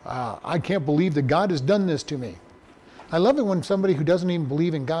 well, I can't believe that God has done this to me. I love it when somebody who doesn't even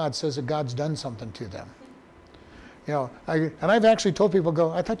believe in God says that God's done something to them. And I've actually told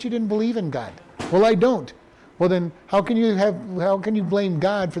people, I thought you didn't believe in God. Well, I don't. Well, then how can you blame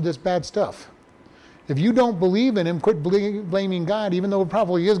God for this bad stuff? If you don't believe in him, quit blaming God, even though it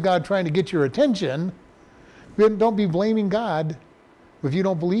probably is God trying to get your attention. Don't be blaming God if you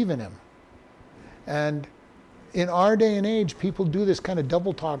don't believe in him. And in our day and age, people do this kind of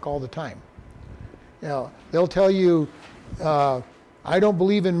double talk all the time. They'll tell you, I don't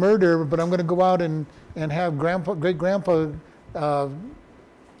believe in murder, but I'm going to go out and have great-grandpa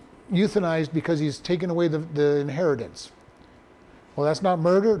euthanized because he's taken away the inheritance. Well, that's not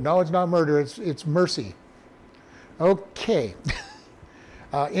murder? No, it's not murder. It's mercy. Okay.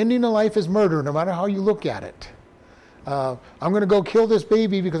 Ending a life is murder, no matter how you look at it. I'm going to go kill this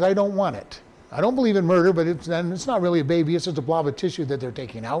baby because I don't want it. I don't believe in murder, but it's not really a baby. It's just a blob of tissue that they're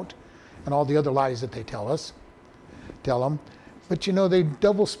taking out, and all the other lies that they tell them. But they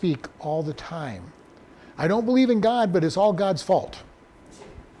double speak all the time. I don't believe in God, but it's all God's fault.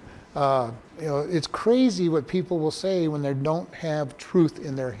 It's crazy what people will say when they don't have truth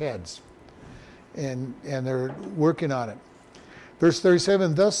in their heads, and they're working on it. Verse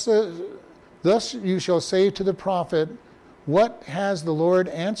 37, thus you shall say to the prophet, what has the Lord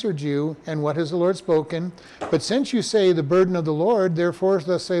answered you, and what has the Lord spoken? But since you say the burden of the Lord, therefore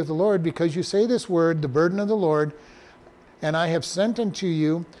thus saith the Lord, because you say this word, the burden of the Lord, and I have sent unto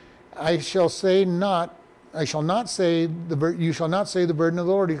you, you shall not say the burden of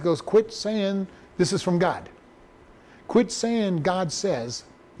the Lord. He goes, quit saying this is from God. Quit saying God says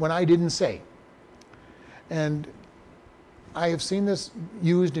when I didn't say. And I have seen this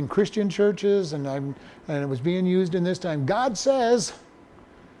used in Christian churches, and it was being used in this time. God says.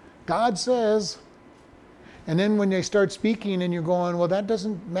 And then when they start speaking and you're going, well, that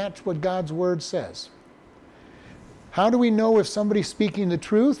doesn't match what God's word says. How do we know if somebody's speaking the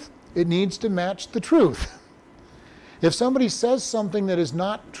truth? It needs to match the truth. If somebody says something that is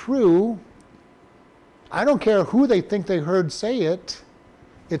not true, I don't care who they think they heard say it,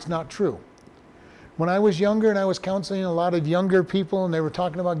 it's not true. When I was younger and I was counseling a lot of younger people and they were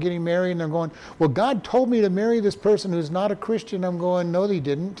talking about getting married and they're going, well, God told me to marry this person who's not a Christian. I'm going, no, he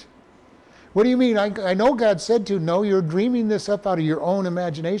didn't. What do you mean? I know God said to. No, you're dreaming this up out of your own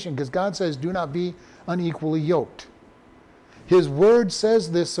imagination, because God says, do not be unequally yoked. His word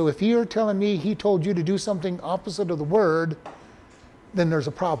says this, so if you're telling me he told you to do something opposite of the word, then there's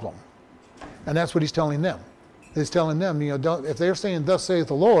a problem. And that's what he's telling them. He's telling them, if they're saying, thus saith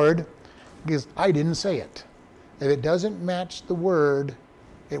the Lord, because I didn't say it. If it doesn't match the word,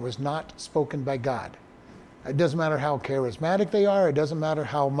 it was not spoken by God. It doesn't matter how charismatic they are. It doesn't matter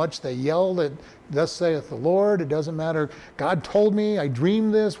how much they yell that thus saith the Lord. It doesn't matter, God told me, I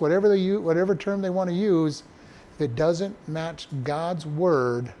dreamed this, whatever term they want to use. If it doesn't match God's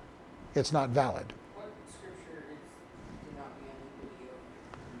word, it's not valid. What scripture is do not be unequally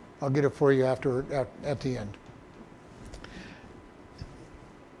yoked? I'll get it for you at the end.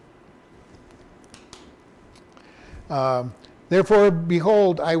 Therefore,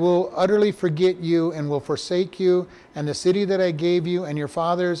 behold, I will utterly forget you and will forsake you and the city that I gave you and your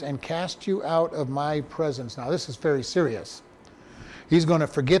fathers and cast you out of my presence. Now, this is very serious. He's going to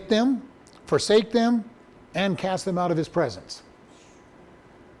forget them, forsake them, and cast them out of his presence.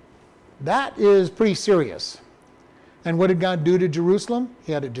 That is pretty serious. And what did God do to Jerusalem?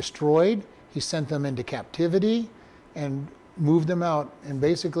 He had it destroyed. He sent them into captivity and moved them out and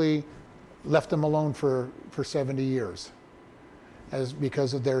basically left them alone for 70 years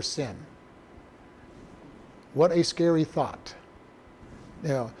because of their sin. What a scary thought.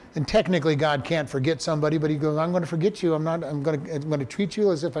 And technically God can't forget somebody, but he goes, I'm going to forget you. I'm going to treat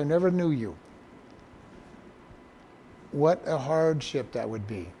you as if I never knew you. What a hardship that would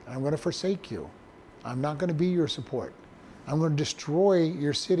be. I'm going to forsake you. I'm not going to be your support. I'm going to destroy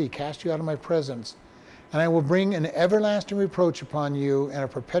your city, cast you out of my presence. And I will bring an everlasting reproach upon you and a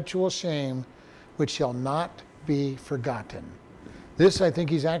perpetual shame which shall not be forgotten. This, I think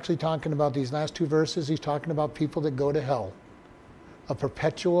he's actually talking about, these last two verses, he's talking about people that go to hell. A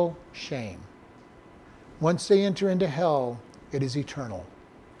perpetual shame. Once they enter into hell, it is eternal.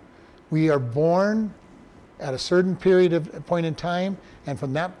 We are born at a certain point in time, and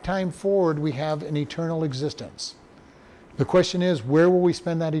from that time forward, we have an eternal existence. The question is, where will we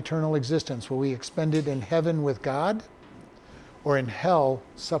spend that eternal existence? Will we expend it in heaven with God, or in hell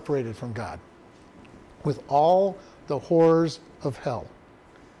separated from God, with all the horrors of hell?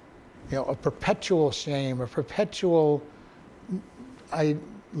 A perpetual shame, a perpetual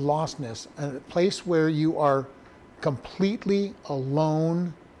lostness, a place where you are completely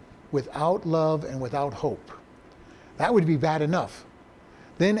alone, without love and without hope. That would be bad enough.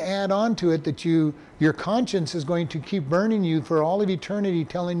 Then add on to it that your conscience is going to keep burning you for all of eternity,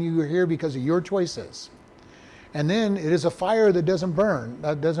 telling you you're here because of your choices. And then it is a fire that doesn't burn,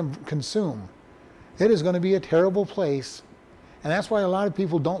 that doesn't consume. It is going to be a terrible place. And that's why a lot of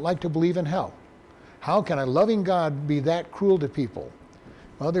people don't like to believe in hell. How can a loving God be that cruel to people?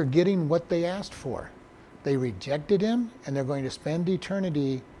 Well, they're getting what they asked for. They rejected him, and they're going to spend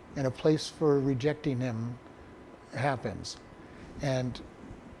eternity in a place for rejecting him happens. And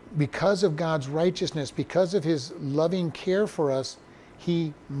because of God's righteousness, because of his loving care for us,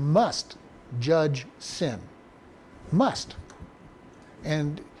 he must judge sin. Must.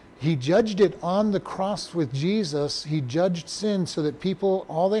 And he judged it on the cross with Jesus. He judged sin so that people,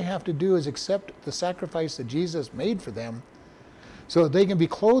 all they have to do is accept the sacrifice that Jesus made for them, so that they can be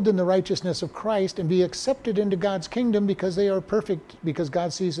clothed in the righteousness of Christ and be accepted into God's kingdom because they are perfect, because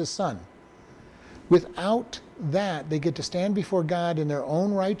God sees his Son. Without that, they get to stand before God in their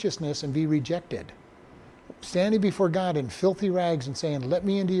own righteousness and be rejected. Standing before God in filthy rags and saying, let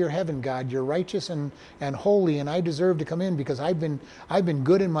me into your heaven, God. You're righteous and holy, and I deserve to come in because I've been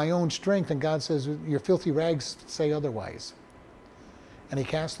good in my own strength. And God says, your filthy rags say otherwise. And he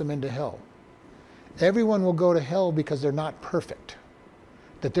casts them into hell. Everyone will go to hell because they're not perfect,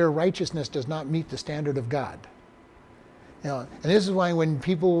 that their righteousness does not meet the standard of God. And this is why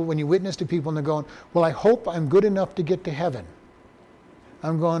when you witness to people and they're going, well, I hope I'm good enough to get to heaven.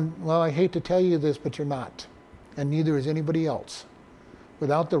 I'm going, well, I hate to tell you this, but you're not. And neither is anybody else.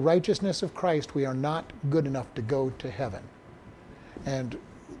 Without the righteousness of Christ, we are not good enough to go to heaven. And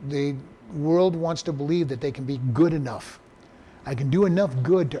the world wants to believe that they can be good enough. I can do enough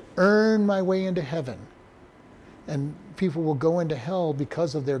good to earn my way into heaven. And people will go into hell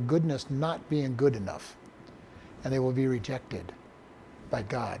because of their goodness not being good enough. And they will be rejected by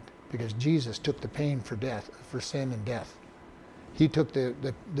God because Jesus took the pain for death, for sin and death. He took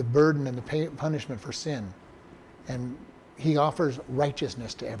the burden and the punishment for sin. And he offers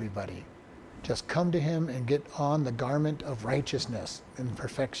righteousness to everybody. Just come to him and get on the garment of righteousness and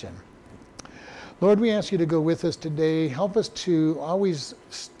perfection. Lord, we ask you to go with us today. Help us to always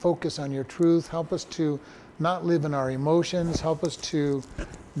focus on your truth. Help us to not live in our emotions. Help us to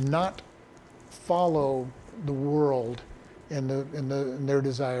not follow the world in their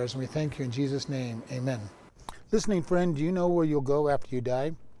desires. And we thank you in Jesus' name. Amen. Listening friend, do you know where you'll go after you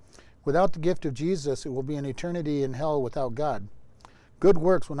die? Without the gift of Jesus, it will be an eternity in hell without God. Good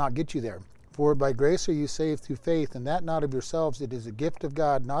works will not get you there. For by grace are you saved through faith, and that not of yourselves. It is a gift of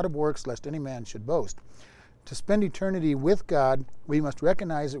God, not of works, lest any man should boast. To spend eternity with God, we must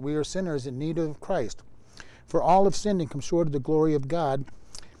recognize that we are sinners in need of Christ. For all have sinned and come short of the glory of God,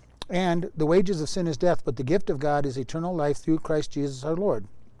 and the wages of sin is death, but the gift of God is eternal life through Christ Jesus our Lord.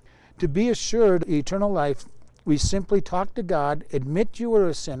 To be assured of eternal life, we simply talk to God, admit you are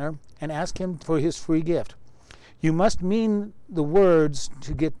a sinner, and ask him for his free gift. You must mean the words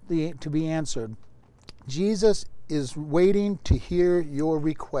to be answered. Jesus is waiting to hear your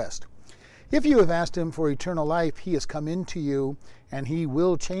request. If you have asked him for eternal life, he has come into you and he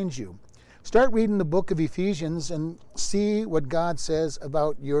will change you. Start reading the book of Ephesians and see what God says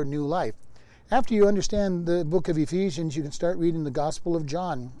about your new life. After you understand the book of Ephesians, you can start reading the Gospel of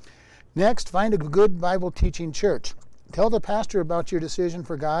John. Next, find a good Bible teaching church. Tell the pastor about your decision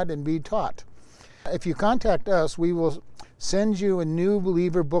for God and be taught. If you contact us, we will send you a new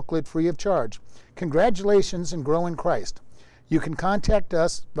believer booklet free of charge. Congratulations and grow in Christ. You can contact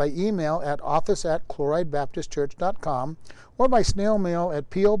us by email at office@chloridebaptistchurch.com or by snail mail at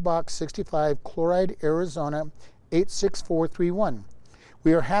P.O. Box 65, Chloride, Arizona 86431.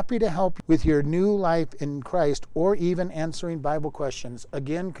 We are happy to help with your new life in Christ or even answering Bible questions.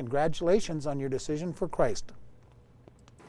 Again, congratulations on your decision for Christ.